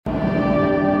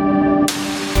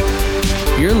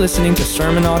You're listening to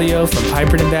sermon audio from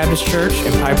Piperton Baptist Church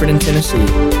in Piperton, Tennessee.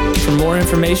 For more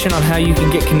information on how you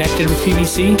can get connected with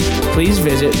PBC, please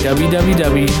visit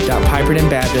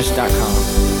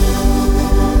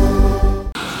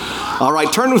www.pipertonbaptist.com. All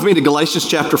right, turn with me to Galatians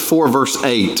chapter 4, verse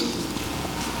 8.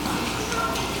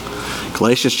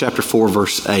 Galatians chapter 4,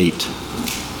 verse 8.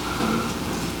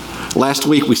 Last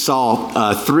week we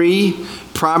saw three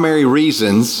primary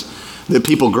reasons that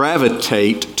people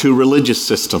gravitate to religious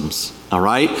systems. All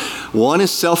right? One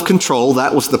is self-control.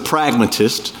 That was the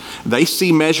pragmatist. They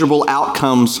see measurable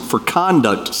outcomes for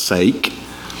conduct's sake.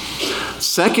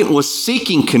 Second was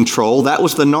seeking control. That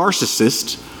was the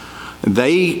narcissist.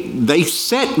 They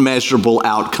set measurable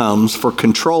outcomes for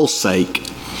control's sake.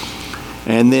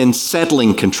 And then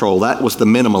settling control. That was the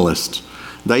minimalist.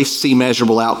 They see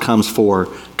measurable outcomes for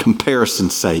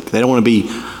comparison's sake. They don't want to be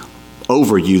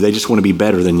over you. They just want to be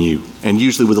better than you, and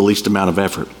usually with the least amount of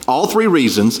effort. All three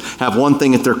reasons have one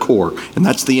thing at their core, and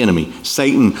that's the enemy.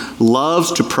 Satan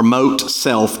loves to promote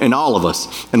self in all of us.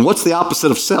 And what's the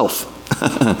opposite of self?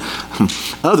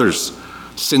 Others.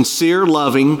 Sincere,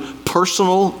 loving,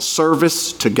 personal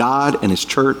service to God and His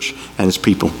church and His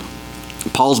people.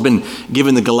 Paul's been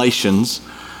giving the Galatians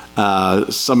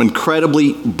some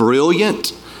incredibly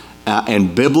brilliant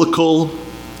and biblical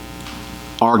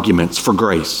arguments for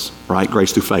grace, right?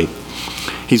 Grace through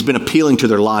faith. He's been appealing to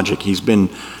their logic. He's been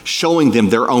showing them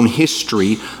their own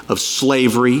history of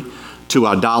slavery to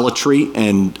idolatry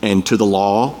and to the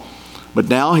law. But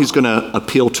now he's going to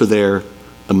appeal to their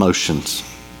emotions,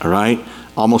 all right?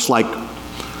 Almost like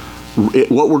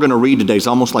what we're going to read today is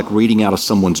almost like reading out of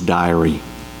someone's diary.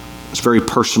 It's very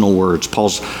personal words.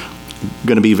 Paul's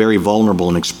going to be very vulnerable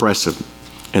and expressive.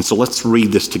 And so let's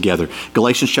read this together.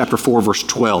 Galatians chapter 4, verse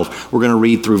 12. We're going to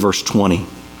read through verse 20.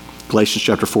 Galatians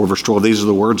chapter 4, verse 12. These are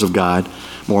the words of God,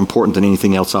 more important than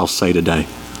anything else I'll say today.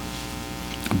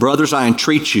 Brothers, I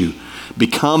entreat you,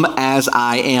 become as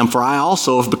I am, for I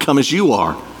also have become as you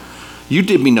are. You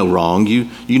did me no wrong. You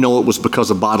know it was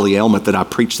because of bodily ailment that I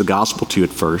preached the gospel to you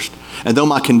at first. And though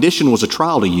my condition was a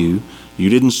trial to you, you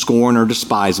didn't scorn or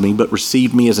despise me, but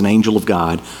received me as an angel of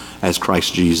God, as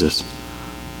Christ Jesus.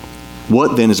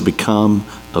 What then has become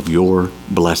of your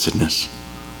blessedness?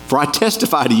 For I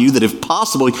testify to you that if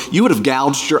possible, you would have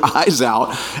gouged your eyes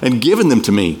out and given them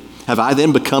to me. Have I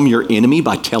then become your enemy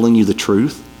by telling you the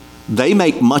truth? They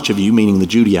make much of you, meaning the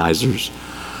Judaizers,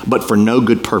 but for no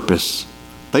good purpose.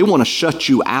 They want to shut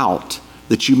you out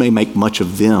that you may make much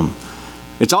of them.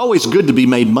 It's always good to be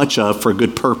made much of for a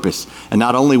good purpose, and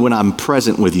not only when I'm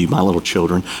present with you, my little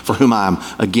children, for whom I am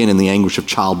again in the anguish of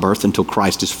childbirth until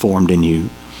Christ is formed in you.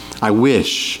 I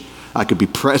wish I could be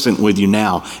present with you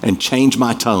now and change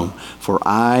my tone, for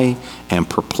I am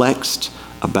perplexed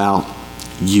about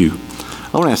you.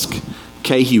 I want to ask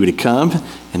Kay Hugh to come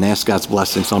and ask God's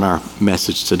blessings on our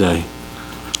message today.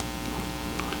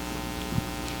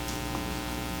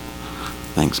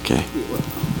 Thanks, Kay.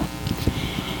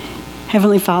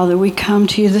 Heavenly Father, we come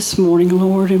to you this morning,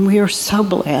 Lord, and we are so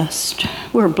blessed.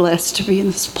 We're blessed to be in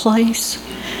this place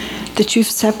that you've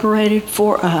separated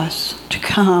for us to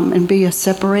come and be a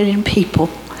separated people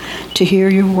to hear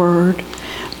your word.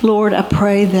 Lord, I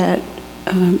pray that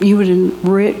you would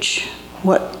enrich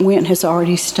what Went has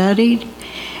already studied,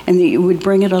 and that you would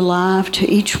bring it alive to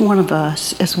each one of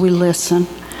us as we listen.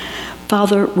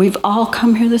 Father, we've all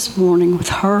come here this morning with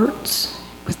hurts,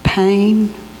 with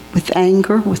pain, with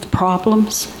anger, with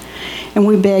problems. And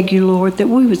we beg you, Lord, that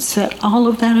we would set all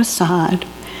of that aside,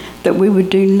 that we would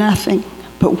do nothing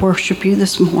but worship you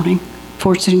this morning.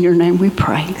 For it's in your name we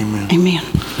pray. Amen. Amen.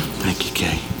 Thank you,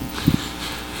 Kay.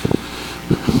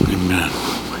 Amen.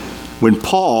 When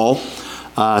Paul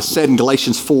said in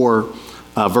Galatians 4,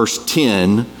 verse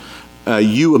 10,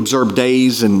 you observe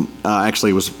days and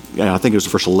actually it was, I think it was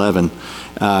verse 11.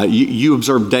 You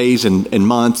observe days and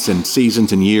months and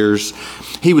seasons and years.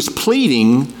 He was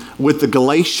pleading with the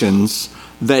Galatians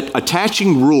that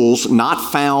attaching rules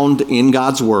not found in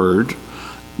God's word,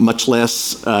 much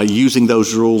less using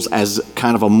those rules as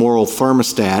kind of a moral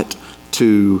thermostat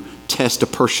to test a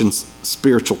person's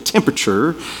spiritual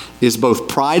temperature, is both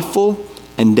prideful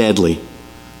and deadly,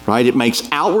 right? It makes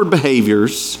outward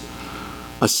behaviors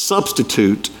a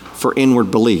substitute for inward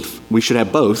belief. We should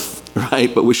have both,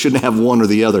 right? But we shouldn't have one or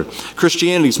the other.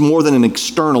 Christianity is more than an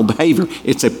external behavior.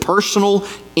 It's a personal,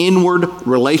 inward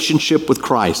relationship with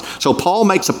Christ. So Paul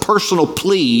makes a personal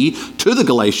plea to the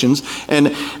Galatians,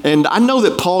 and I know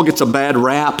that Paul gets a bad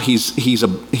rap. He's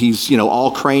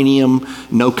all cranium,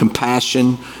 no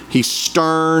compassion. He's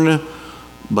stern,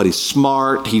 but he's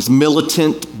smart. He's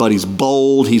militant, but he's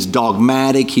bold. He's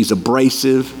dogmatic. He's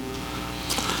abrasive.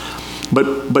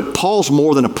 But Paul's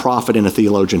more than a prophet and a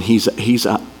theologian.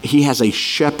 He has a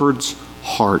shepherd's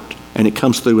heart, and it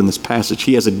comes through in this passage.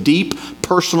 He has a deep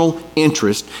personal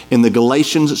interest in the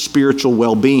Galatians' spiritual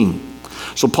well-being.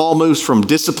 So Paul moves from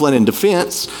discipline and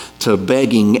defense to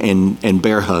begging and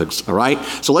bear hugs, all right?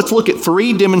 So let's look at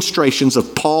 3 demonstrations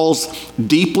of Paul's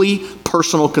deeply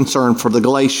personal concern for the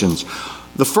Galatians.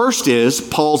 The first is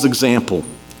Paul's example,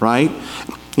 right?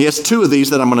 He has 2 of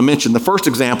these that I'm going to mention. The first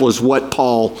example is what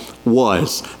Paul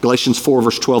was. Galatians 4,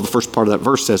 verse 12, the first part of that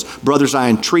verse says, "Brothers, I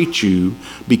entreat you,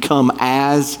 become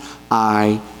as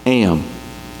I am.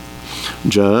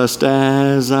 Just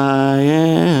as I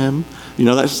am." You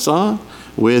know that song?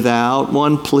 "Without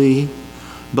one plea,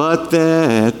 but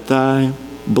that thy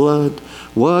blood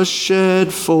was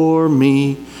shed for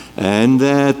me, and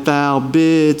that thou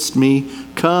bidst me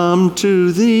come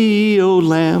to thee, O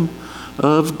Lamb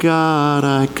of God,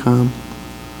 I come,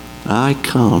 I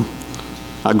come."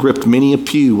 I gripped many a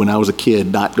pew when I was a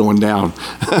kid, not going down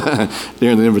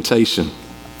during the invitation.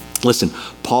 Listen,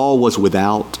 Paul was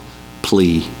without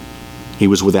plea. He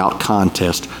was without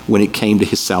contest when it came to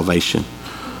his salvation.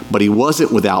 But he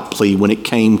wasn't without plea when it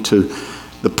came to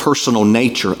the personal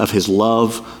nature of his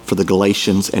love for the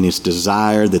Galatians and his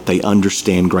desire that they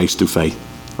understand grace through faith,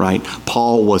 right?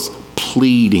 Paul was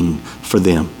pleading for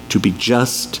them to be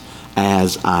just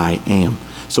as I am.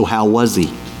 So how was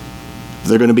he? If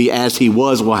they're going to be as he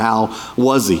was, well, how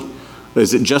was he?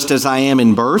 Is it just as I am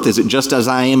in birth? Is it just as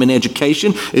I am in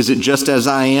education? Is it just as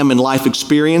I am in life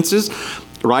experiences?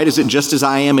 Right? Is it just as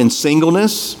I am in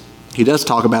singleness? He does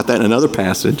talk about that in another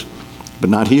passage, but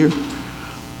not here.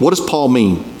 What does Paul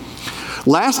mean?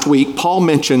 Last week, Paul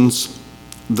mentions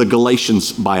the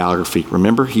Galatians biography.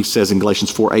 Remember, he says in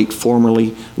Galatians 4:8,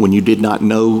 "Formerly, when you did not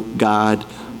know God,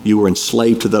 you were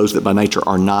enslaved to those that by nature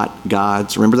are not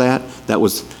God's." Remember that? That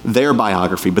was their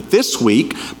biography. But this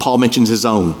week, Paul mentions his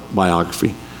own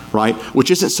biography, right?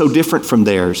 Which isn't so different from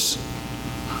theirs,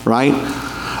 right?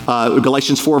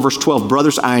 Galatians 4, verse 12,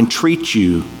 "Brothers, I entreat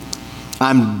you,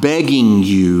 I'm begging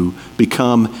you,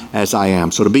 become as I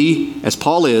am." So to be as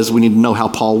Paul is, we need to know how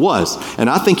Paul was. And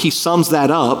I think he sums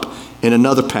that up in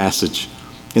another passage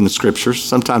in the scriptures.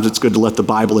 Sometimes it's good to let the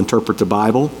Bible interpret the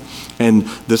Bible. And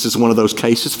this is one of those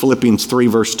cases, Philippians 3,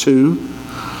 verse 2.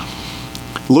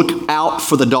 "Look out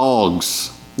for the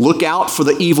dogs. Look out for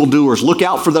the evildoers. Look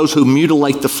out for those who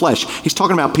mutilate the flesh." He's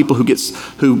talking about people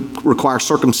who require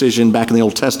circumcision back in the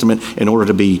Old Testament in order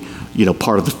to be,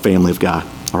 part of the family of God.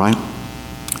 All right?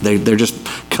 They're just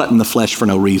cutting the flesh for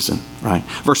no reason, right?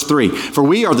 Verse 3, "For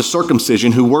we are the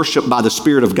circumcision who worship by the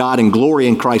Spirit of God and glory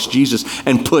in Christ Jesus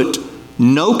and put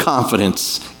no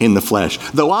confidence in the flesh.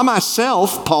 Though I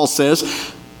myself," Paul says,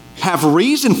 "have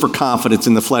reason for confidence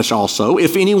in the flesh also.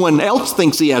 If anyone else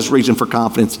thinks he has reason for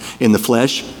confidence in the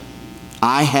flesh,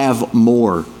 I have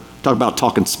more." Talk about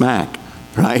talking smack,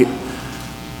 right?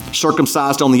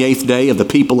 "Circumcised on the 8th day, of the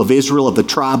people of Israel, of the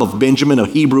tribe of Benjamin, a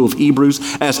Hebrew of Hebrews,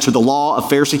 as to the law of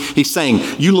Pharisee." He's saying,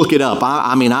 you look it up.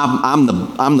 I'm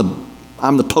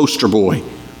the poster boy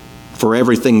for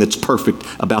everything that's perfect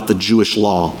about the Jewish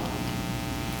law.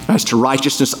 "As to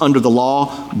righteousness under the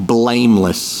law,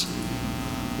 blameless.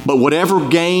 But whatever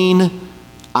gain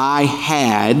I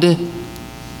had,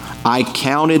 I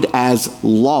counted as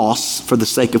loss for the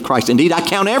sake of Christ. Indeed, I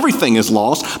count everything as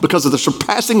loss because of the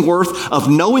surpassing worth of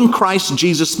knowing Christ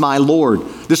Jesus my Lord."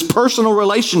 This personal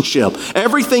relationship.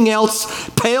 Everything else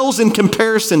pales in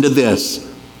comparison to this.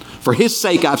 "For his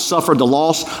sake I've suffered the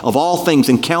loss of all things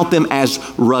and count them as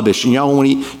rubbish." And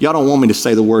y'all don't want me to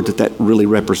say the word that really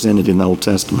represented in the Old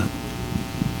Testament.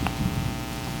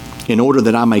 "In order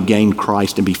that I may gain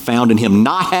Christ and be found in him,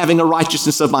 not having a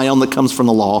righteousness of my own that comes from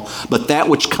the law, but that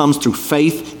which comes through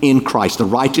faith in Christ," the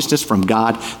righteousness from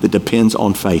God that depends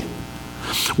on faith.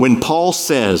 When Paul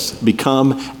says,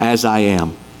 "Become as I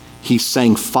am," he's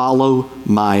saying, follow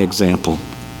my example.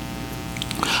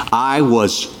 I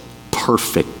was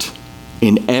perfect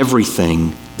in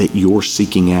everything that you're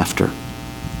seeking after.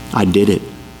 I did it.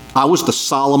 I was the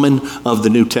Solomon of the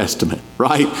New Testament,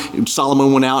 right?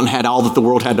 Solomon went out and had all that the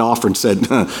world had to offer and said,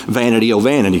 "Vanity, oh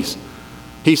vanities."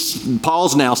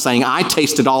 Paul's now saying, I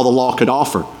tasted all the law could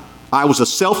offer. I was a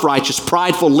self-righteous,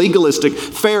 prideful, legalistic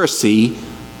Pharisee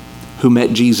who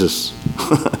met Jesus.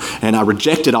 And I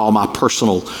rejected all my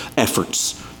personal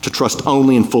efforts to trust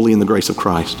only and fully in the grace of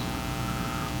Christ.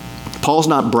 Paul's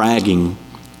not bragging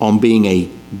on being a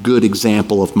good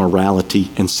example of morality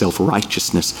and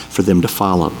self-righteousness for them to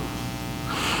follow.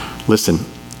 Listen,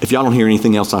 if y'all don't hear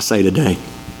anything else I say today,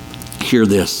 hear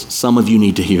this. Some of you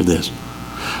need to hear this.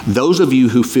 Those of you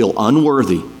who feel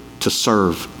unworthy to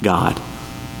serve God,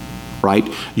 right?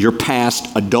 Your past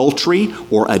adultery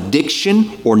or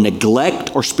addiction or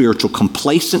neglect or spiritual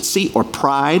complacency or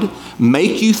pride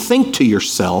make you think to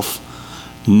yourself,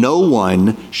 no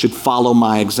one should follow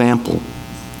my example.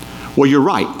 Well, you're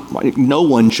right. No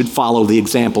one should follow the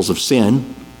examples of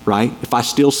sin, right? If I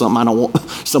steal something, I don't want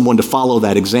someone to follow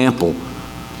that example.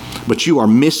 But you are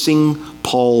missing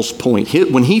Paul's point.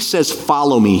 When he says,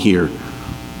 follow me here,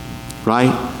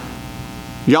 right?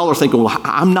 Y'all are thinking, well,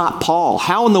 I'm not Paul.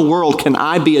 How in the world can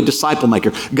I be a disciple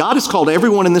maker? God has called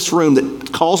everyone in this room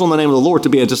that calls on the name of the Lord to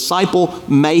be a disciple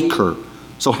maker.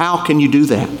 So how can you do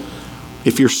that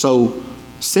if you're so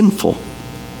sinful,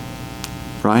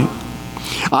 right?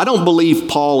 I don't believe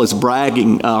Paul is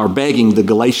bragging or begging the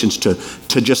Galatians to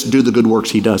just do the good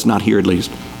works he does, not here at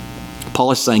least.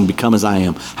 Paul is saying, become as I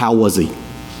am. How was he?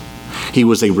 He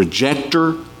was a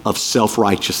rejecter of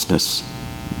self-righteousness.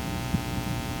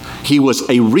 He was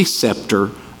a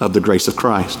receptor of the grace of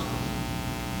Christ.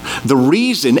 The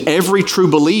reason every true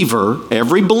believer,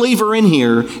 every believer in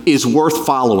here is worth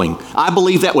following. I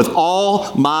believe that with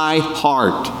all my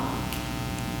heart.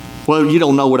 Well, you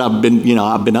don't know what I've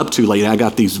been up to lately. I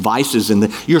got these vices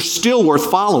and you're still worth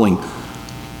following.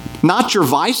 Not your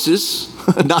vices,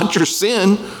 not your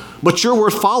sin, but you're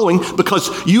worth following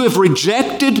because you have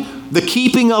rejected the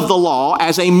keeping of the law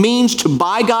as a means to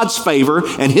buy God's favor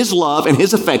and His love and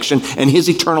His affection and His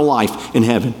eternal life in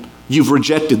heaven. You've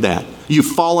rejected that. You've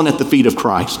fallen at the feet of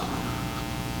Christ.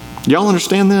 Y'all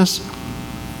understand this?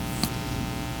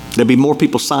 There'd be more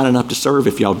people signing up to serve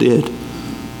if y'all did.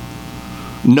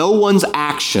 No one's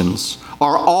actions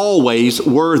are always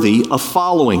worthy of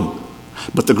following,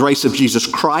 but the grace of Jesus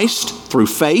Christ through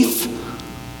faith,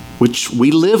 which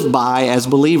we live by as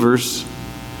believers,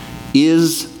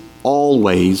 is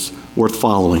always worth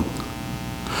following.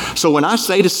 So when I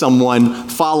say to someone,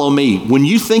 follow me, when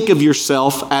you think of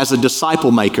yourself as a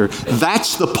disciple maker,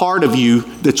 that's the part of you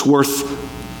that's worth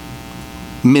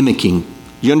mimicking.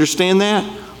 You understand that?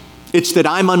 It's that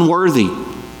I'm unworthy.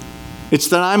 It's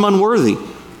that I'm unworthy.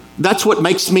 That's what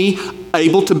makes me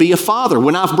able to be a father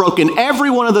when I've broken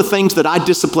every one of the things that I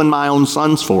discipline my own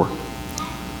sons for.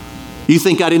 You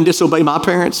think I didn't disobey my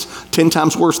parents 10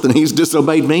 times worse than he's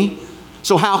disobeyed me?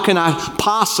 So how can I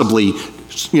possibly,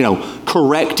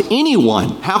 correct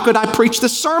anyone? How could I preach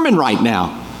this sermon right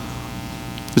now?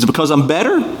 Is it because I'm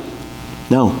better?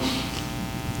 No.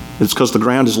 It's because the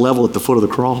ground is level at the foot of the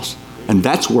cross. And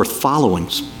that's worth following,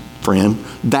 friend.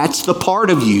 That's the part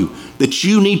of you that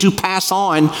you need to pass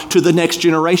on to the next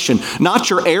generation. Not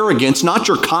your arrogance, not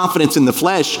your confidence in the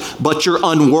flesh, but your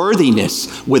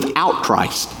unworthiness without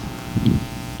Christ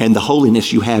and the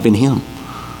holiness you have in Him.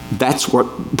 That's what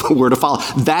we're to follow.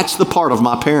 That's the part of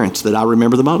my parents that I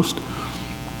remember the most.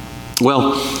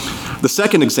 Well, the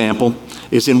second example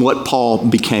is in what Paul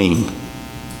became.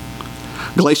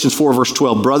 Galatians 4 verse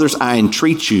 12, brothers, I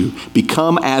entreat you,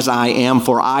 become as I am,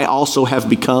 for I also have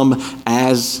become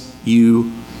as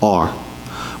you are.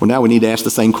 Well, now we need to ask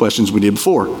the same questions we did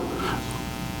before.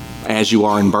 As you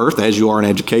are in birth, as you are in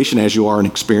education, as you are in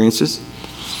experiences.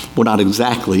 Well, not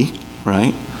exactly,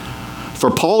 right? For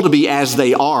Paul to be as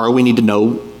they are, we need to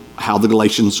know how the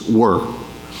Galatians were.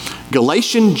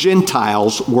 Galatian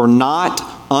Gentiles were not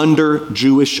under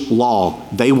Jewish law.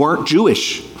 They weren't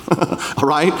Jewish, all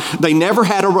right? They never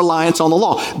had a reliance on the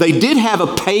law. They did have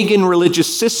a pagan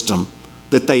religious system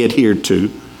that they adhered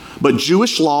to, but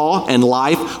Jewish law and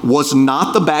life was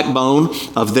not the backbone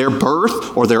of their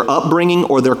birth or their upbringing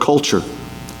or their culture.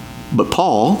 But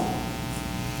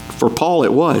for Paul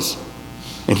it was.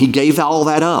 And he gave all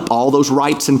that up, all those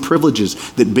rights and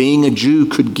privileges that being a Jew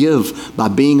could give by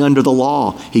being under the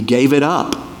law. He gave it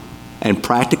up. And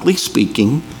practically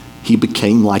speaking, he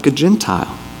became like a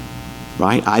Gentile,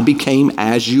 right? I became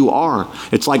as you are.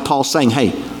 It's like Paul saying,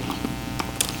 hey,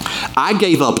 I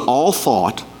gave up all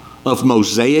thought of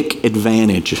Mosaic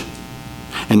advantage,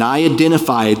 and I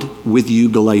identified with you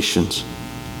Galatians.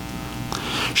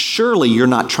 Surely you're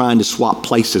not trying to swap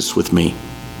places with me.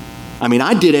 I mean,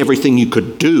 I did everything you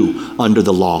could do under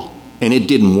the law, and it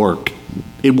didn't work.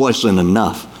 It wasn't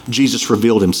enough. Jesus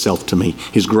revealed Himself to me,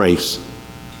 His grace.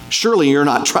 Surely you're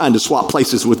not trying to swap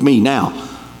places with me now,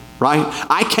 right?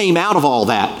 I came out of all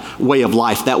that way of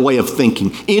life, that way of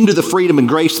thinking, into the freedom and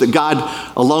grace that God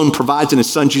alone provides in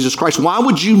His Son, Jesus Christ. Why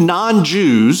would you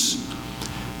non-Jews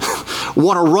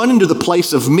want to run into the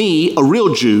place of me, a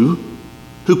real Jew,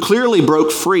 who clearly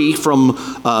broke free from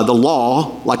the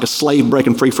law, like a slave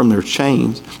breaking free from their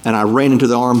chains, and I ran into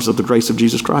the arms of the grace of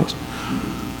Jesus Christ?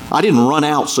 I didn't run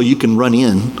out so you can run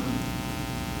in.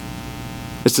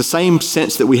 It's the same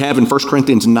sense that we have in 1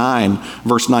 Corinthians 9,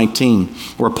 verse 19,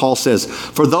 where Paul says,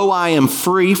 for though I am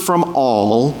free from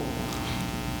all,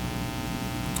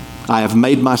 I have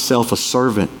made myself a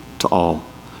servant to all,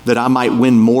 that I might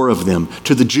win more of them.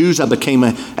 To the Jews I became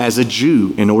as a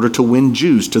Jew in order to win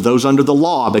Jews. To those under the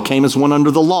law I became as one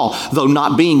under the law, though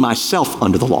not being myself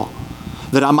under the law,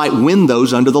 that I might win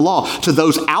those under the law. To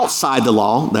those outside the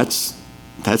law, that's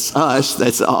us,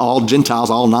 that's all Gentiles,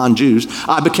 all non-Jews,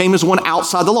 I became as one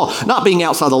outside the law, not being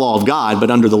outside the law of God,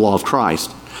 but under the law of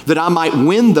Christ, that I might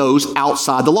win those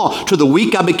outside the law. To the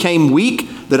weak I became weak,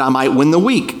 that I might win the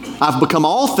weak. I've become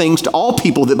all things to all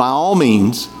people, that by all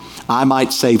means I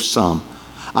might save some.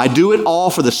 I do it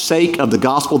all for the sake of the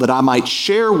gospel, that I might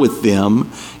share with them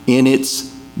in its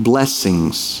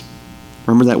blessings.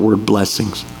 Remember that word,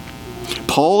 blessings.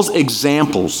 Paul's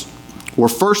examples were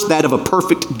first that of a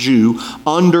perfect Jew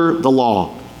under the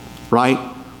law, right?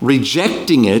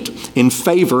 Rejecting it in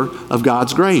favor of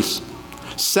God's grace.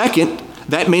 Second,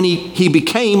 that meant he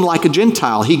became like a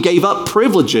Gentile. He gave up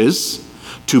privileges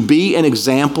to be an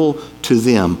example to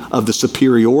them of the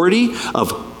superiority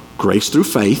of grace through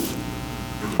faith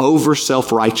over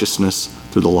self-righteousness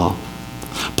through the law.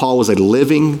 Paul was a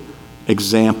living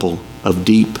example of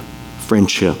deep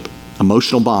friendship,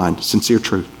 emotional bond, sincere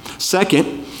truth.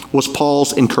 Second was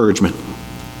Paul's encouragement.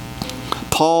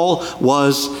 Paul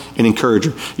was an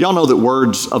encourager. Y'all know that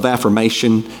words of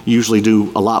affirmation usually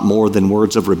do a lot more than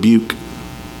words of rebuke.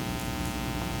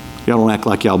 Y'all don't act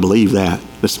like y'all believe that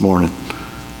this morning.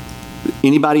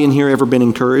 Anybody in here ever been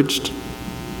encouraged?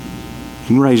 You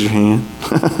can raise your hand.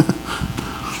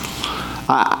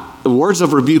 Words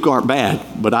of rebuke aren't bad,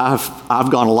 but I've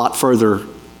gone a lot further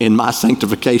in my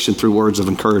sanctification through words of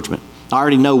encouragement. I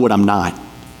already know what I'm not.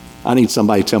 I need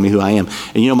somebody to tell me who I am.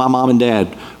 And you know, my mom and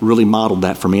dad really modeled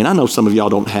that for me. And I know some of y'all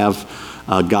don't have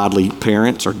godly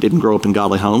parents or didn't grow up in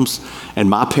godly homes. And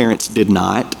my parents did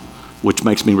not, which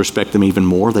makes me respect them even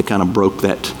more. They kind of broke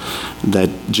that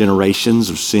generations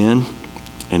of sin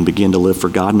and began to live for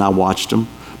God. And I watched them.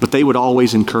 But they would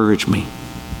always encourage me.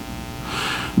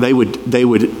 They would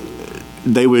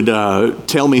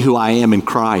tell me who I am in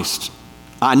Christ.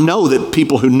 I know that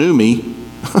people who knew me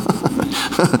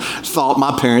thought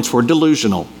my parents were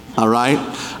delusional, all right?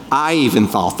 I even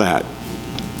thought that.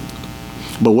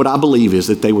 But what I believe is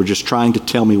that they were just trying to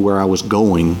tell me where I was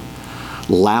going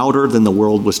louder than the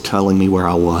world was telling me where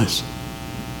I was.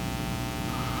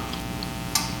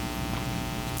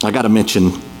 I got to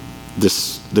mention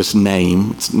this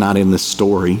name. It's not in this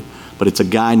story, but it's a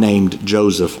guy named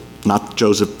Joseph. Not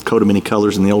Joseph, coat of many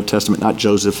colors in the Old Testament, not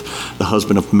Joseph, the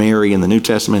husband of Mary in the New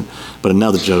Testament, but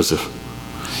another Joseph.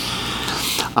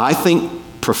 I think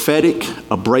prophetic,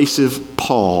 abrasive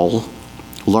Paul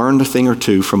learned a thing or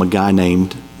two from a guy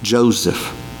named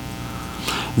Joseph.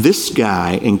 This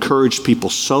guy encouraged people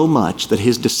so much that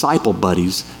his disciple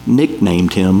buddies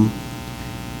nicknamed him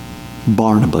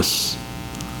Barnabas,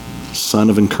 son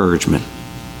of encouragement,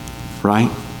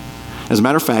 right? As a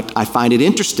matter of fact, I find it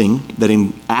interesting that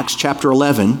in Acts chapter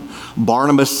 11,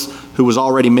 Barnabas, who was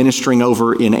already ministering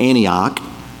over in Antioch,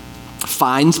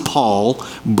 finds Paul,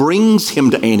 brings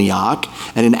him to Antioch,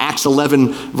 and in Acts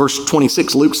 11, verse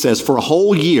 26, Luke says, for a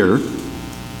whole year,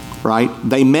 right,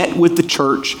 they met with the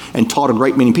church and taught a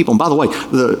great many people. And by the way,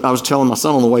 I was telling my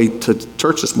son on the way to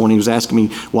church this morning, he was asking me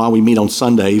why we meet on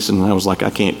Sundays, and I was like, I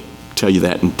can't tell you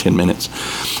that in 10 minutes.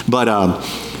 But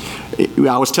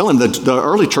I was telling him that the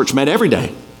early church met every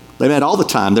day. They met all the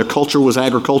time. Their culture was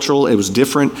agricultural. It was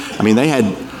different. I mean, they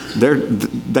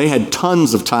had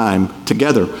tons of time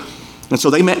together. And so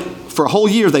they met for a whole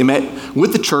year. They met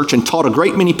with the church and taught a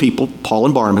great many people, Paul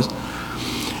and Barnabas.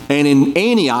 And in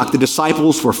Antioch, the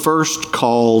disciples were first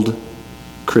called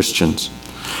Christians.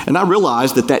 And I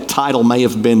realized that title may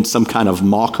have been some kind of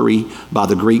mockery by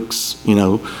the Greeks,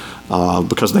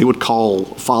 because they would call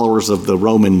followers of the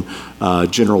Roman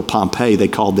General Pompey, they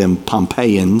called them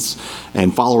Pompeians,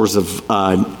 and followers of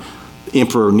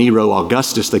Emperor Nero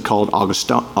Augustus, they called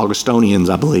Augustonians,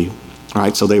 I believe. All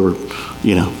right, so they were,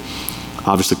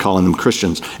 obviously calling them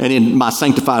Christians. And in my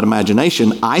sanctified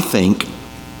imagination, I think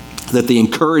that the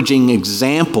encouraging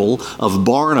example of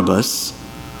Barnabas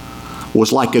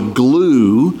was like a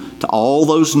glue to all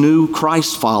those new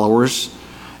Christ followers.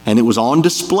 And it was on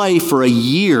display for a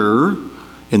year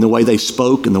in the way they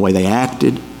spoke and the way they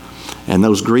acted. And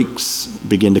those Greeks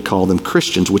began to call them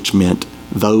Christians, which meant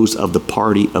those of the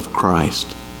party of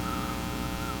Christ.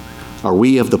 Are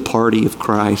we of the party of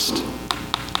Christ?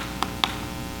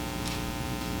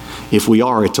 If we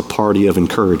are, it's a party of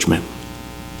encouragement,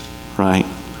 right?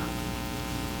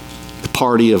 The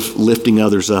party of lifting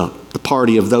others up. The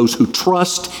party of those who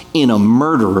trust in a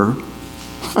murderer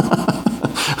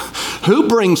Who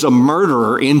brings a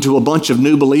murderer into a bunch of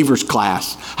new believers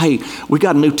class? Hey, we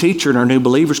got a new teacher in our new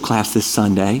believers class this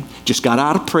Sunday. Just got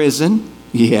out of prison.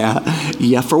 Yeah,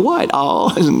 for what?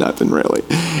 Oh, nothing really.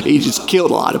 He just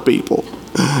killed a lot of people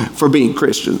for being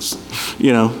Christians.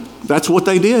 That's what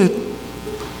they did.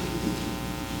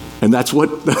 And that's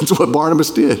what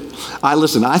Barnabas did.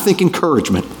 I think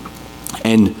encouragement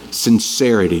and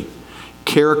sincerity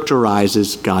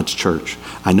characterizes God's church.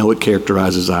 I know it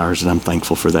characterizes ours, and I'm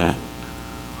thankful for that.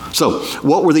 So,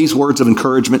 what were these words of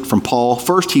encouragement from Paul?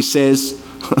 First, he says,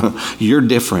 you're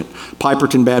different.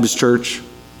 Piperton Baptist Church,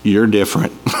 you're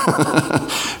different.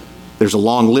 There's a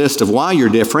long list of why you're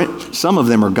different. Some of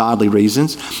them are godly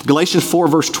reasons. Galatians 4,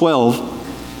 verse 12.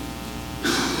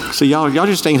 So y'all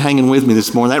just ain't hanging with me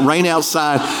this morning. That rain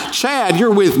outside. Chad,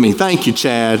 you're with me. Thank you,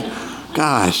 Chad.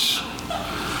 Gosh.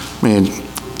 Man,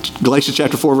 Galatians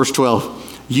chapter 4, verse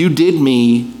 12. You did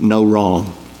me no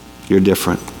wrong. You're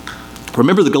different.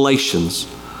 Remember, the Galatians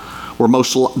were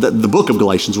the book of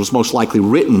Galatians was most likely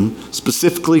written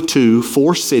specifically to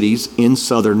 4 cities in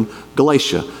southern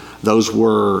Galatia. Those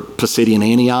were Pisidian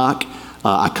Antioch,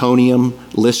 Iconium,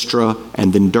 Lystra,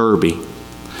 and then Derbe.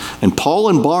 And Paul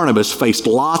and Barnabas faced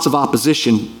lots of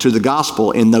opposition to the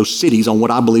gospel in those cities on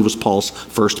what I believe was Paul's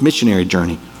first missionary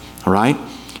journey. All right?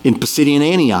 In Pisidian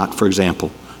Antioch, for example,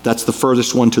 that's the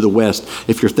furthest one to the west.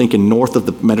 If you're thinking north of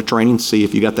the Mediterranean Sea,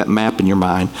 if you got that map in your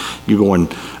mind, you're going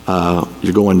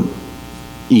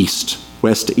east,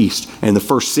 west to east. And the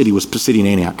first city was Pisidian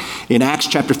Antioch. In Acts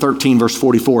chapter 13, verse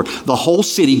 44, the whole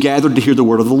city gathered to hear the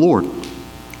word of the Lord.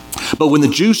 But when the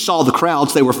Jews saw the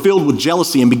crowds, they were filled with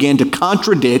jealousy and began to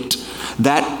contradict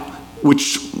that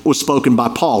which was spoken by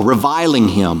Paul, reviling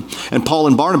him. And Paul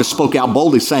and Barnabas spoke out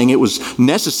boldly, saying it was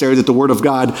necessary that the word of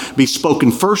God be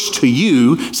spoken first to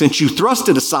you, since you thrust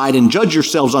it aside and judge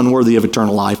yourselves unworthy of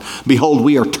eternal life. Behold,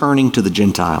 we are turning to the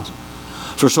Gentiles.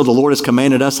 For so the Lord has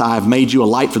commanded us, I have made you a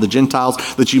light for the Gentiles,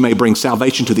 that you may bring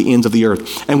salvation to the ends of the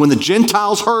earth. And when the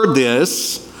Gentiles heard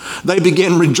this, they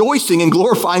began rejoicing and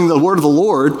glorifying the word of the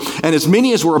Lord, and as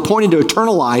many as were appointed to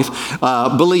eternal life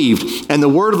believed. And the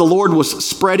word of the Lord was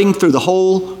spreading through the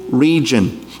whole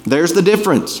region. There's the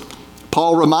difference.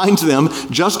 Paul reminds them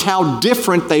just how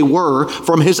different they were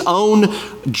from his own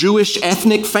Jewish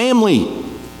ethnic family.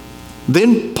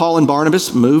 Then Paul and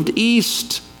Barnabas moved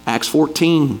east. Acts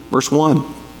 14, verse 1.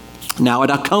 Now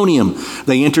at Iconium,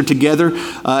 they entered together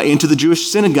into the Jewish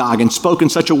synagogue and spoke in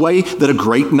such a way that a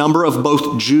great number of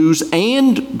both Jews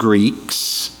and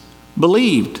Greeks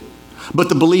believed. But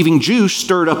the believing Jews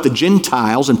stirred up the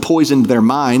Gentiles and poisoned their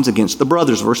minds against the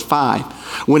brothers. Verse 5.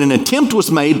 When an attempt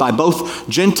was made by both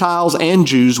Gentiles and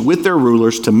Jews with their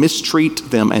rulers to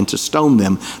mistreat them and to stone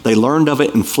them, they learned of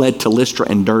it and fled to Lystra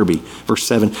and Derbe. Verse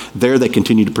 7. There they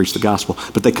continued to preach the gospel,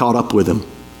 but they caught up with them.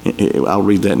 I'll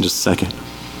read that in just a second.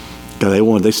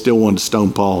 They still wanted to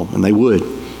stone Paul, and they would.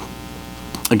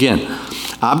 Again,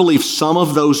 I believe some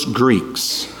of those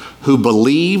Greeks who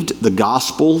believed the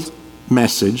gospel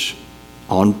message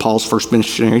on Paul's first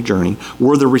missionary journey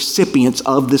were the recipients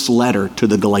of this letter to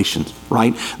the Galatians,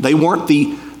 right? They weren't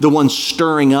the ones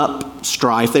stirring up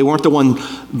strife. They weren't the one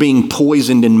being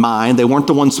poisoned in mind. They weren't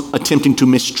the ones attempting to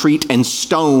mistreat and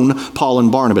stone Paul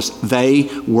and Barnabas. They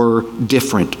were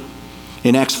different.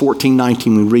 In Acts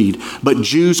 14:19 we read, but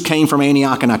Jews came from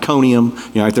Antioch and Iconium,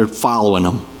 they're following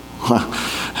them.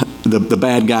 The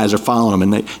bad guys are following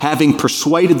them. And having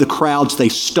persuaded the crowds, they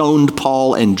stoned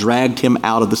Paul and dragged him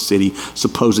out of the city,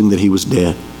 supposing that he was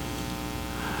dead.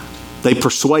 They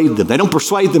persuade them. They don't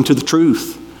persuade them to the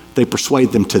truth. They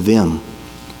persuade them to them.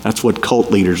 That's what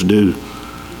cult leaders do.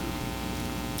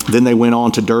 Then they went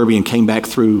on to Derbe and came back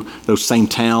through those same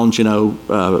towns,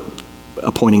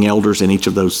 appointing elders in each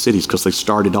of those cities, because they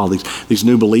started all these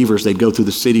new believers. They'd go through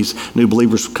the cities, new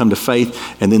believers would come to faith,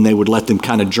 and then they would let them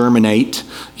kind of germinate,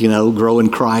 grow in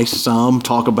Christ, some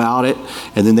talk about it,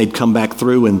 and then they'd come back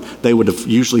through, and they would have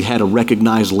usually had a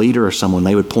recognized leader or someone.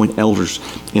 They would point elders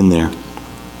in there.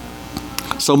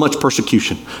 So much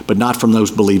persecution, but not from those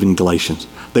believing Galatians.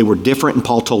 They were different, and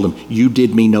Paul told them, you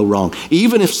did me no wrong.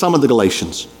 Even if some of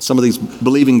these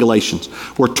believing Galatians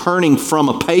were turning from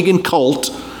a pagan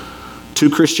cult to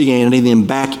Christianity, then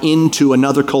back into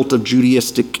another cult of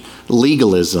Judaistic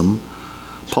legalism,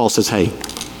 Paul says, hey,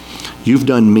 you've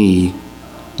done me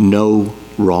no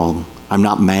wrong. I'm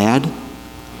not mad.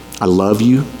 I love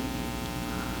you.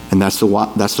 And that's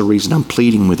the reason I'm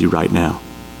pleading with you right now.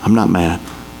 I'm not mad.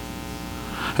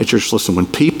 Hey, church, listen, when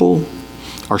people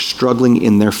are struggling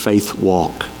in their faith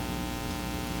walk,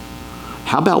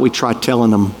 how about we try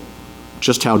telling them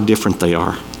just how different they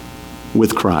are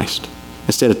with Christ,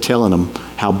 instead of telling them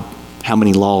how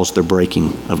many laws they're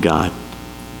breaking of God.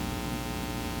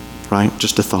 right?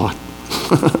 Just a thought.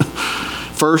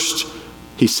 First,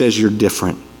 he says you're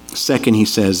different. Second, he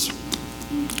says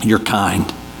you're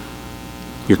kind.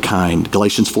 You're kind.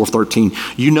 Galatians 4:13.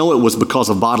 You know it was because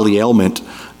of bodily ailment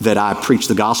that I preached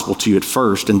the gospel to you at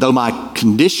first. And though my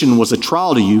condition was a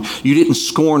trial to you, you didn't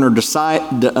scorn or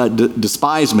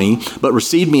despise me, but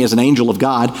received me as an angel of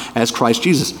God, as Christ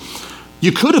Jesus.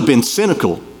 You could have been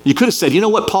cynical. You could have said, you know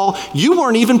what, Paul, you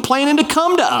weren't even planning to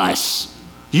come to us.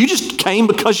 You just came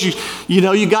because you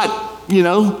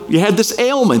had this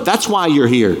ailment. That's why you're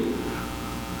here.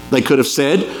 They could have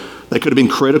said, they could have been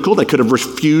critical. They could have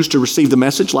refused to receive the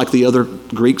message like the other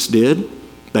Greeks did.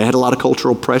 They had a lot of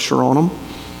cultural pressure on them.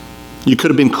 You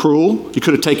could have been cruel. You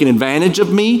could have taken advantage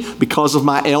of me because of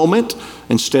my ailment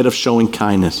instead of showing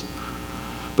kindness.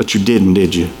 But you didn't,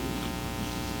 did you?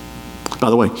 By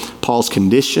the way, Paul's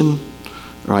condition,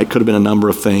 right, could have been a number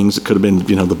of things. It could have been,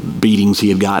 the beatings he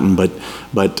had gotten, but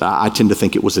I tend to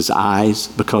think it was his eyes,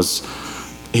 because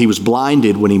he was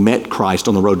blinded when he met Christ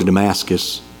on the road to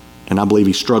Damascus, and I believe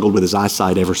he struggled with his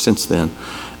eyesight ever since then.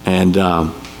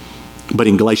 But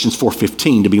in Galatians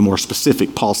 4:15, to be more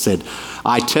specific, Paul said,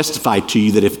 I testify to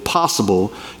you that if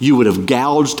possible, you would have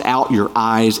gouged out your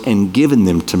eyes and given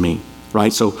them to me,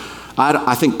 right? So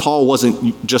I think Paul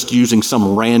wasn't just using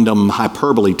some random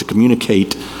hyperbole to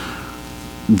communicate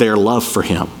their love for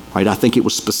him, right? I think it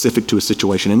was specific to a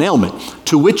situation, an ailment,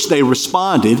 to which they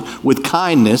responded with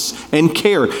kindness and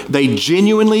care. They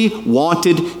genuinely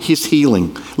wanted his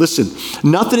healing. Listen,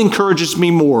 nothing encourages me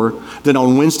more than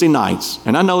on Wednesday nights,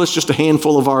 and I know it's just a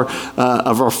handful of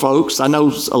our folks. I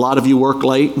know a lot of you work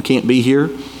late and can't be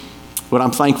here, but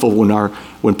I'm thankful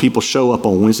when people show up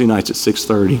on Wednesday nights at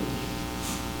 6:30,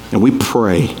 and we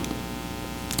pray.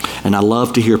 And I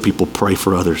love to hear people pray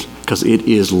for others, because it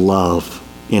is love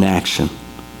in action.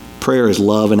 Prayer is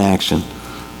love in action,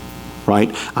 right?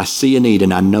 I see a need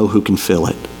and I know who can fill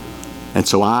it. And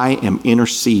so I am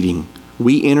interceding.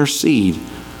 We intercede.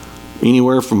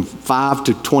 Anywhere from 5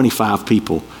 to 25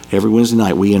 people every Wednesday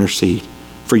night. We intercede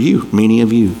for you, many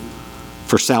of you,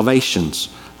 for salvations,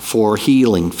 for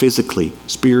healing physically,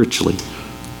 spiritually.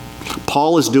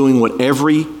 Paul is doing what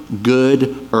every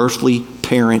good earthly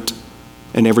parent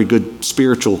and every good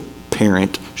spiritual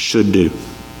parent should do.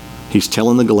 He's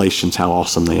telling the Galatians how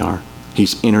awesome they are.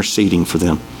 He's interceding for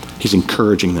them. He's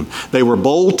encouraging them. They were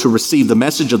bold to receive the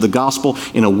message of the gospel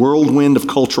in a whirlwind of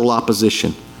cultural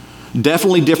opposition.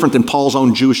 Definitely different than Paul's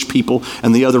own Jewish people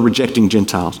and the other rejecting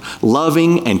Gentiles.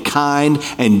 Loving and kind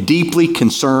and deeply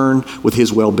concerned with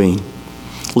his well-being.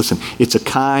 Listen, it's a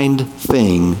kind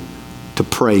thing to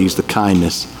praise the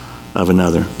kindness of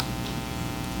another.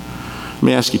 Let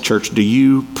me ask you, church, do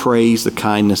you praise the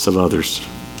kindness of others?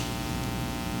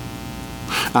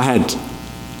 I had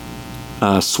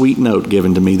a sweet note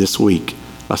given to me this week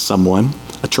by someone,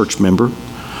 a church member,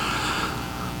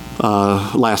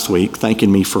 last week,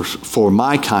 thanking me for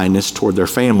my kindness toward their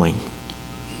family.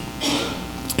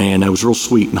 And it was real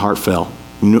sweet and heartfelt.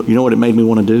 You know what it made me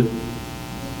want to do?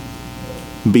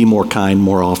 Be more kind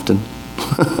more often.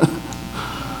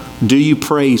 Do you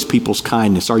praise people's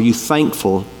kindness? Are you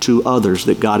thankful to others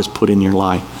that God has put in your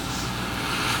life?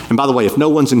 And by the way, if no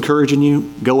one's encouraging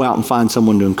you, go out and find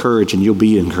someone to encourage and you'll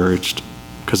be encouraged,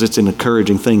 because it's an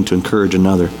encouraging thing to encourage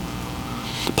another.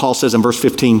 Paul says in verse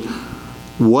 15,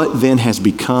 what then has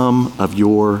become of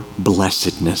your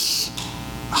blessedness?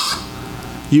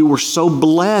 You were so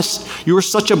blessed. You were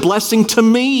such a blessing to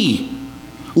me.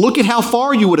 Look at how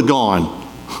far you would have gone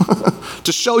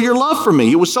to show your love for me.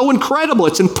 It was so incredible.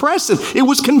 It's impressive. It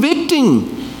was convicting.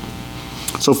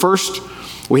 So first,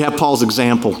 we have Paul's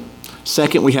example.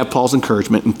 Second, we have Paul's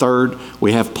encouragement. And third,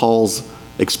 we have Paul's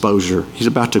exposure. He's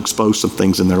about to expose some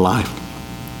things in their life,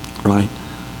 right?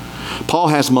 Paul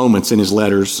has moments in his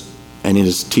letters and in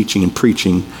his teaching and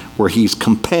preaching where he's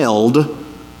compelled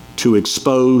to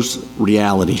expose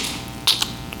reality.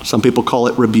 Some people call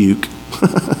it rebuke.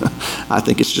 I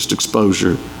think it's just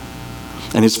exposure.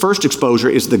 And his first exposure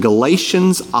is the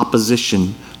Galatians'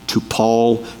 opposition to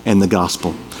Paul and the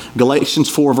gospel. Galatians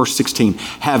 4 verse 16,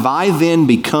 have I then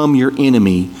become your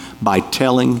enemy by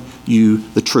telling you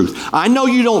the truth? I know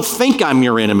you don't think I'm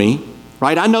your enemy,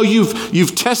 right? I know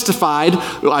you've testified,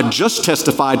 I just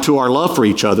testified to our love for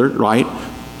each other, right?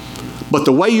 But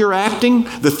the way you're acting,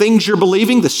 the things you're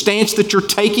believing, the stance that you're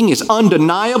taking is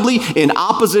undeniably in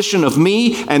opposition of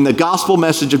me and the gospel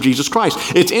message of Jesus Christ.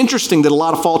 It's interesting that a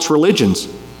lot of false religions,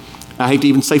 I hate to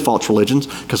even say false religions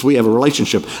because we have a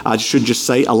relationship. I should just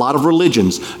say a lot of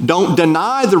religions don't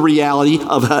deny the reality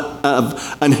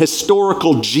of an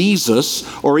historical Jesus,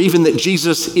 or even that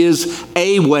Jesus is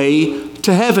a way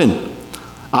to heaven.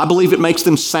 I believe it makes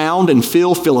them sound and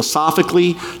feel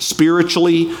philosophically,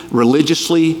 spiritually,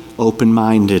 religiously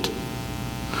open-minded.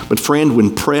 But friend,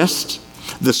 when pressed,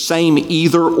 the same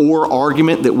either-or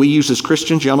argument that we use as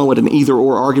Christians, y'all know what an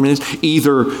either-or argument is?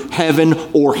 Either heaven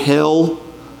or hell,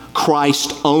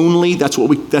 Christ only. That's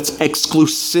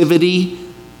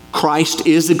exclusivity. Christ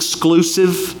is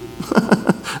exclusive.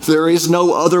 There is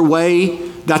no other way.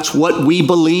 That's what we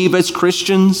believe as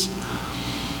Christians.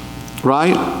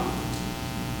 Right?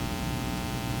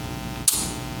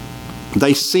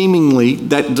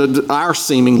 Our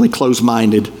seemingly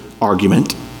closed-minded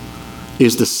argument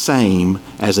is the same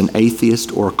as an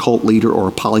atheist or a cult leader or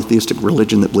a polytheistic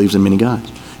religion that believes in many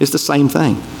gods. It's the same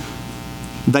thing.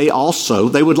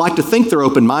 They would like to think they're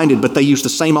open-minded, but they use the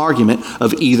same argument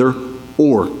of either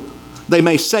or. They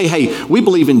may say, hey, we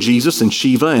believe in Jesus and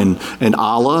Shiva and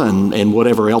Allah and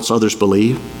whatever else others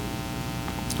believe.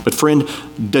 But friend,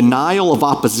 denial of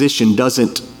opposition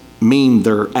doesn't mean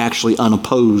they're actually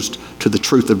unopposed to the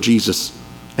truth of Jesus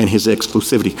and his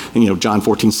exclusivity. And John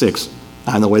 14:6,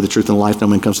 I am the way, the truth, and the life. No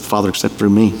man comes to the Father except through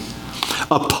me.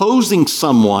 Opposing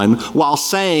someone while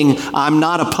saying, I'm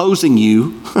not opposing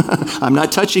you, I'm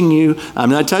not touching you,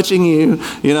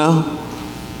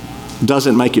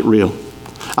 doesn't make it real.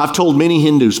 I've told many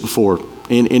Hindus before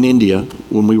in India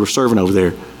when we were serving over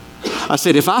there. I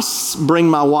said, if I bring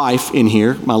my wife in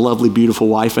here, my lovely, beautiful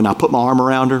wife, and I put my arm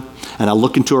around her and I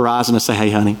look into her eyes and I say, hey,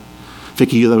 honey,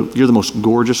 Vicki, you're the most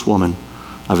gorgeous woman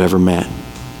I've ever met.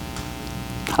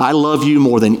 I love you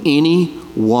more than any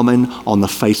woman on the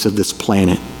face of this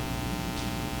planet.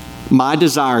 My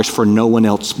desire is for no one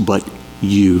else but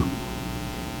you.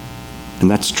 And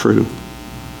that's true.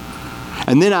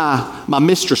 And then my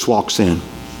mistress walks in.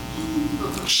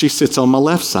 She sits on my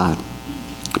left side.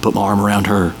 I put my arm around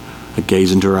her. I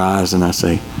gaze into her eyes and I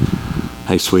say,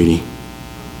 hey, sweetie,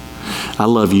 I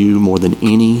love you more than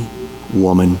any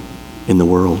woman in the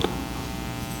world.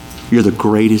 You're the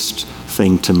greatest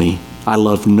thing to me. I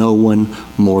love no one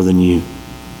more than you.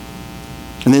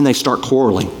 And then they start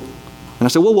quarreling. And I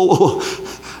say, whoa.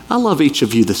 I love each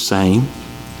of you the same.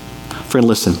 Friend,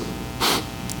 listen.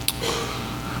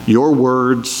 Your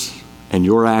words and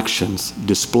your actions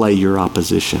display your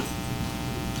opposition.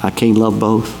 I can't love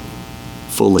both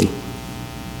fully.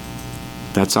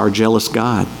 That's our jealous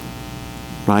God,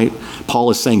 right?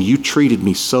 Paul is saying, you treated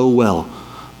me so well.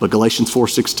 But Galatians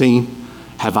 4:16,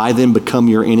 have I then become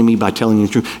your enemy by telling you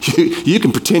the truth? You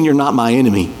can pretend you're not my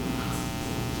enemy.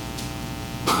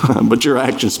 But your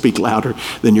actions speak louder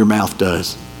than your mouth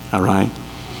does, all right?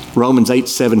 Romans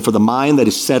 8:7, for the mind that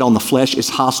is set on the flesh is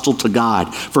hostile to God.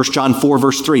 1 John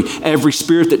 4:3, every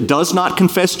spirit that does not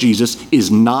confess Jesus is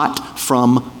not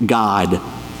from God.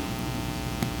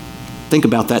 Think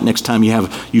about that next time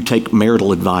you take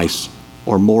marital advice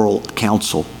or moral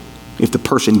counsel. If the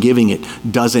person giving it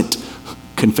doesn't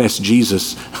confess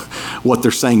Jesus, what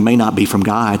they're saying may not be from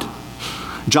God.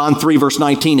 John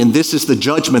 3:19, and this is the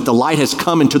judgment. The light has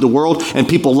come into the world, and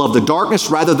people love the darkness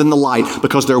rather than the light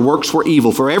because their works were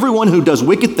evil. For everyone who does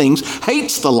wicked things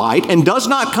hates the light and does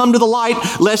not come to the light,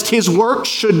 lest his works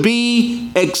should be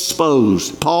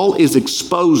exposed. Paul is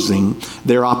exposing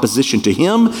their opposition to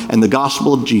him and the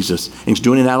gospel of Jesus, and he's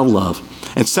doing it out of love.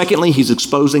 And secondly, he's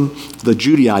exposing the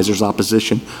Judaizers'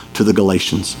 opposition to the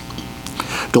Galatians.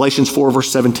 Galatians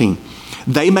 4:17,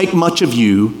 they make much of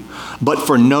you, but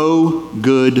for no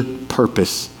good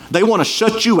purpose. They want to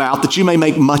shut you out that you may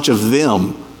make much of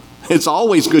them. It's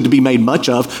always good to be made much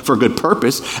of for a good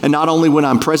purpose. And not only when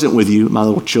I'm present with you, my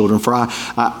little children,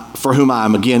 for whom I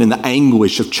am again in the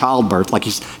anguish of childbirth, like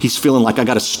he's feeling like I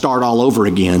got to start all over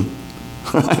again,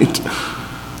 right?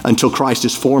 Until Christ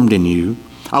is formed in you.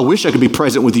 I wish I could be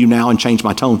present with you now and change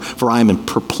my tone, for I am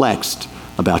perplexed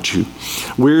about you.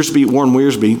 Warren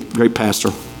Wiersbe, great pastor,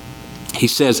 he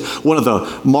says one of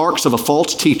the marks of a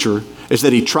false teacher is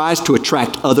that he tries to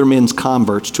attract other men's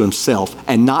converts to himself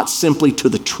and not simply to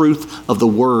the truth of the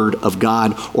Word of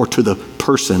God or to the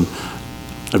person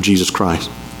of Jesus Christ.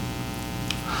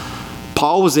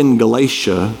 Paul was in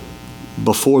Galatia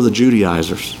before the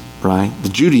Judaizers, right? The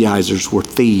Judaizers were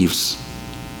thieves.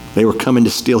 They were coming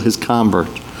to steal his convert.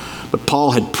 But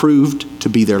Paul had proved to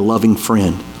be their loving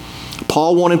friend.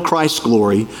 Paul wanted Christ's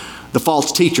glory. The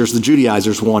false teachers, the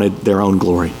Judaizers, wanted their own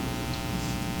glory.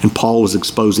 And Paul was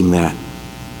exposing that.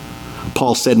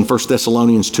 Paul said in 1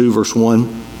 Thessalonians 2, verse 1,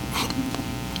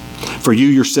 for you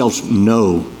yourselves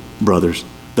know, brothers,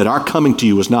 that our coming to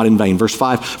you was not in vain. Verse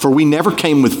 5, for we never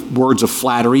came with words of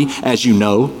flattery, as you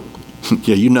know.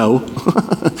 Yeah, you know.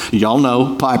 Y'all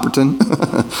know, Piperton.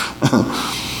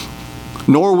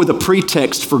 Nor with a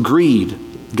pretext for greed.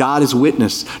 God is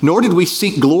witness. Nor did we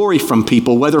seek glory from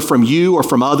people, whether from you or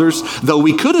from others, though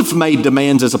we could have made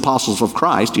demands as apostles of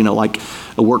Christ, like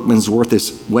a workman's worth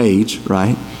his wage,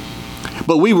 right?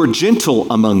 But we were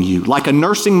gentle among you, like a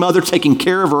nursing mother taking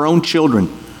care of her own children.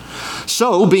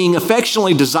 So, being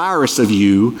affectionately desirous of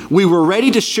you, we were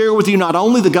ready to share with you not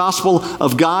only the gospel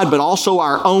of God, but also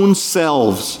our own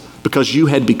selves, because you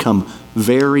had become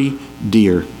very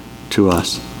dear to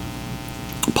us.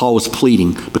 Paul was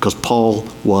pleading because Paul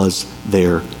was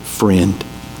their friend.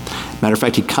 Matter of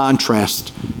fact, he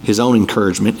contrasts his own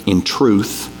encouragement in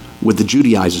truth with the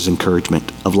Judaizers'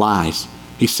 encouragement of lies.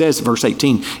 He says, verse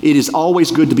 18, it is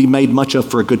always good to be made much of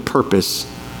for a good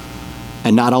purpose,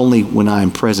 and not only when I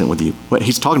am present with you. Well,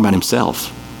 he's talking about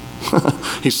himself.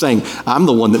 He's saying, I'm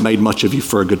the one that made much of you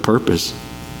for a good purpose.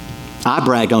 I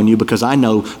brag on you because I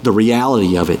know the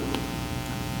reality of it.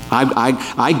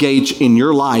 I gauge in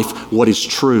your life what is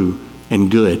true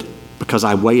and good because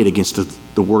I weigh it against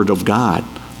the Word of God,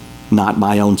 not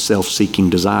my own self-seeking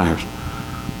desires.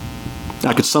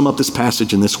 I could sum up this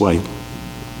passage in this way.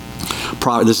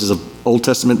 This is an Old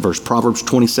Testament verse, Proverbs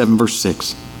 27, verse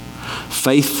 6.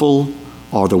 Faithful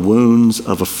are the wounds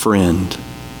of a friend.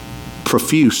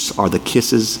 Profuse are the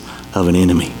kisses of an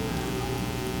enemy.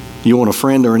 You want a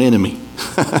friend or an enemy?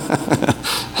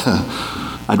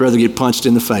 I'd rather get punched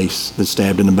in the face than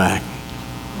stabbed in the back.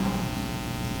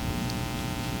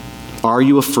 Are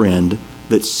you a friend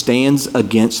that stands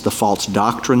against the false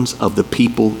doctrines of the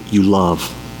people you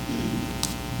love?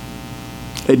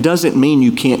 It doesn't mean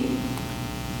you can't.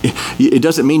 It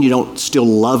doesn't mean you don't still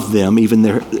love them, even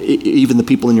the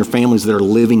people in your families that are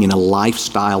living in a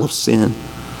lifestyle of sin.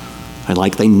 And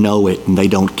like they know it and they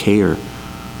don't care.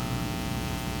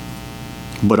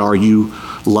 But are you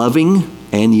loving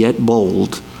and yet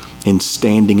bold in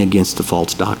standing against the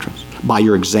false doctrines? By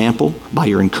your example, by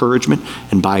your encouragement,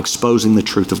 and by exposing the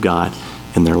truth of God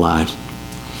in their lives.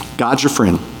 God's your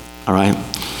friend, all right?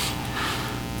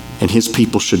 And his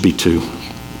people should be too.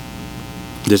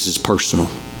 This is personal.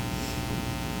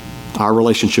 Our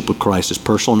relationship with Christ is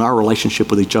personal, and our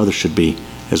relationship with each other should be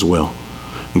as well.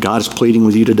 And God is pleading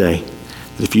with you today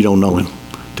that if you don't know him,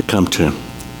 to come to him.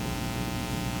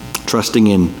 Trusting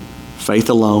in faith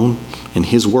alone and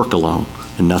his work alone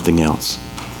and nothing else.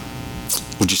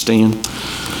 Would you stand?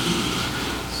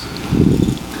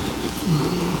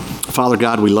 Father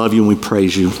God, we love you and we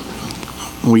praise you.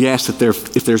 We ask that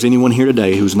if there's anyone here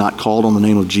today who's not called on the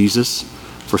name of Jesus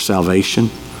for salvation,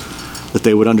 that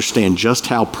they would understand just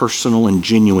how personal and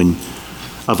genuine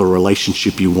of a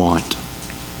relationship you want.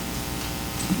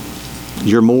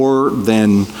 You're more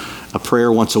than a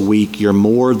prayer once a week. You're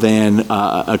more than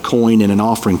a coin in an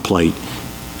offering plate.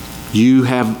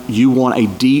 You want a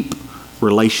deep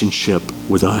relationship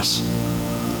with us.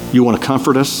 You want to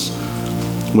comfort us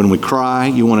when we cry.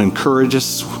 You want to encourage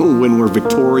us when we're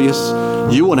victorious.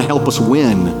 You want to help us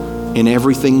win in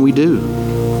everything we do.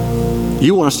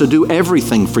 You want us to do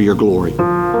everything for your glory.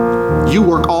 You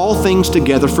work all things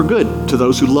together for good to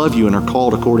those who love you and are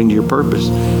called according to your purpose.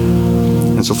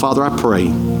 And so, Father, I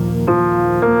pray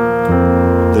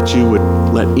that you would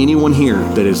let anyone here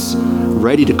that is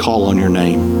ready to call on your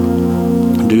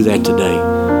name do that today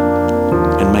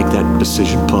and make that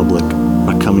decision public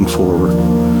by coming forward.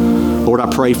 Lord, I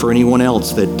pray for anyone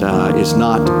else that is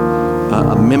not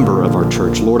a member of our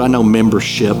church. Lord, I know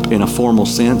membership in a formal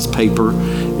sense, paper,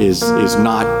 is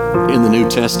not in the New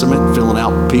Testament, filling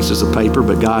out pieces of paper.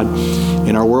 But God,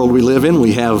 in our world we live in,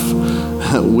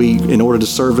 in order to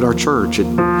serve at our church,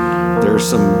 there are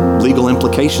some legal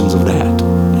implications of that.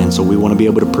 And so we want to be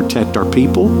able to protect our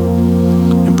people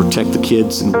and protect the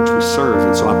kids in which we serve.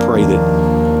 And so I pray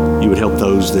that you would help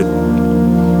those that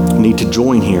need to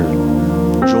join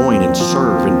and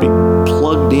serve and be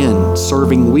plugged in,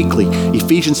 serving weekly.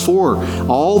 Ephesians 4,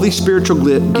 all these spiritual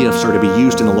gifts are to be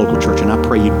used in the local church, and I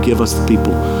pray you give us the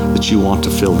people that you want to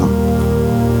fill them.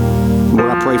 Lord,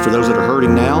 I pray for those that are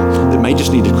hurting now that may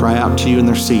just need to cry out to you in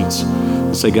their seats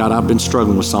and say, God, I've been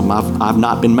struggling with something. I've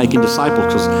not been making disciples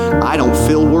because I don't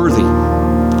feel worthy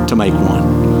to make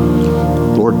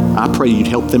one. Lord, I pray you'd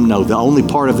help them know the only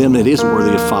part of them that is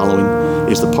worthy of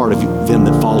following is the part of them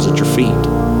that falls at your feet.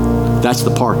 That's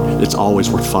the part that's always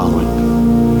worth following.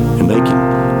 And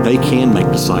they can make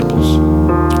disciples.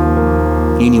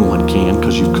 Anyone can,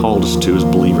 because you've called us to as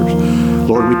believers.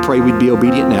 Lord, we pray we'd be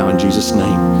obedient now in Jesus'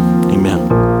 name. Amen.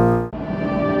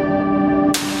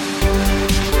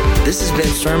 This has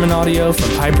been sermon audio from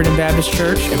Piperton Baptist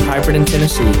Church in Piperton,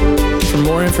 Tennessee. For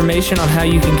more information on how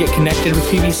you can get connected with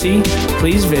PBC,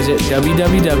 please visit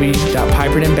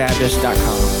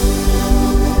www.pipertonbaptist.com.